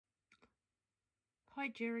Hi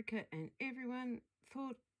Jerica and everyone.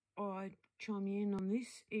 Thought I'd chime in on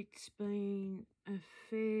this. It's been a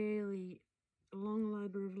fairly long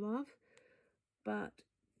labour of love, but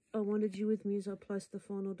I wanted you with me as I placed the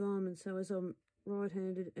final diamond. So as I'm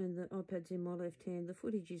right-handed and the iPad's in my left hand, the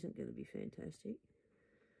footage isn't going to be fantastic.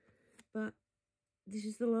 But this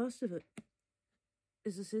is the last of it.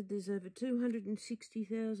 As I said, there's over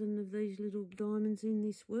 260,000 of these little diamonds in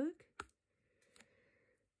this work.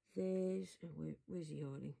 There's, where's he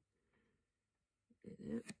hiding?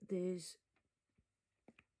 There's,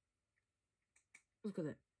 look at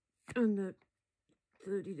that, under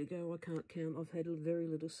 30 to go. I can't count. I've had very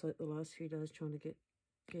little sleep the last few days trying to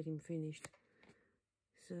get him finished.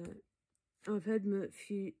 So I've had a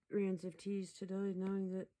few rounds of tears today,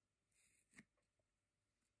 knowing that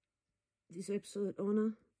this absolute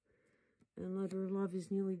honour and labour of love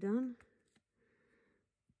is nearly done.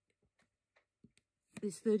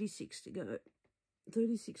 There's 36 to go.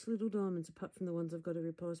 36 little diamonds, apart from the ones I've got to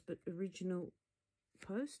replace, but original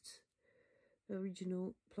posts,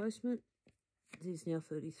 original placement, there's now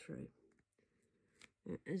 33.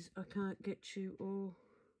 As I can't get you all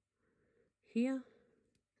here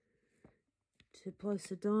to place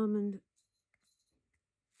a diamond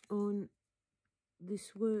on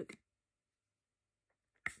this work,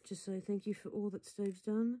 to say thank you for all that Steve's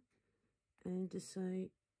done, and to say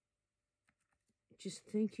just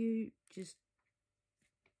thank you,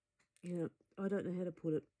 I don't know how to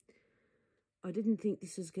put it. I didn't think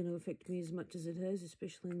this is going to affect me as much as it has,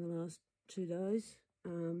 especially in the last 2 days.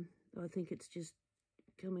 I think it's just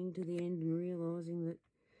coming to the end and realising that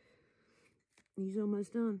he's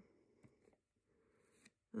almost done.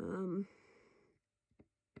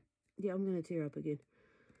 Yeah, I'm going to tear up again.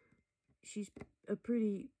 She's a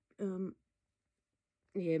pretty,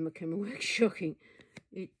 yeah, my camera work's shocking.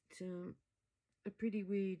 It's a pretty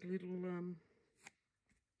weird little,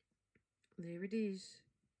 there it is.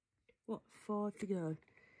 What, 5 to go.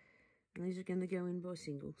 And these are going to go in by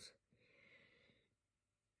singles.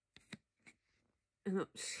 And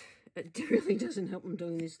it really doesn't help I'm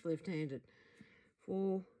doing this left-handed.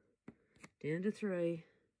 4, down to 3.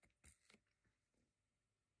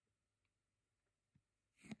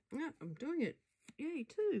 No, I'm doing it. Yay,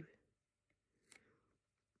 2.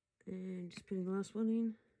 And just putting the last one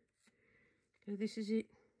in. So this is it.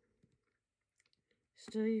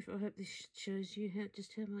 Steve, I hope this shows you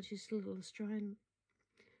just how much this little Australian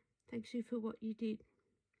thanks you for what you did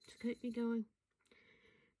to keep me going,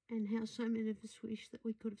 and how so many of us wish that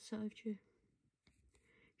we could have saved you.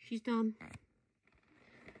 She's done.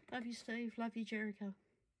 Love you, Steve. Love you, Jericho.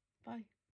 Bye.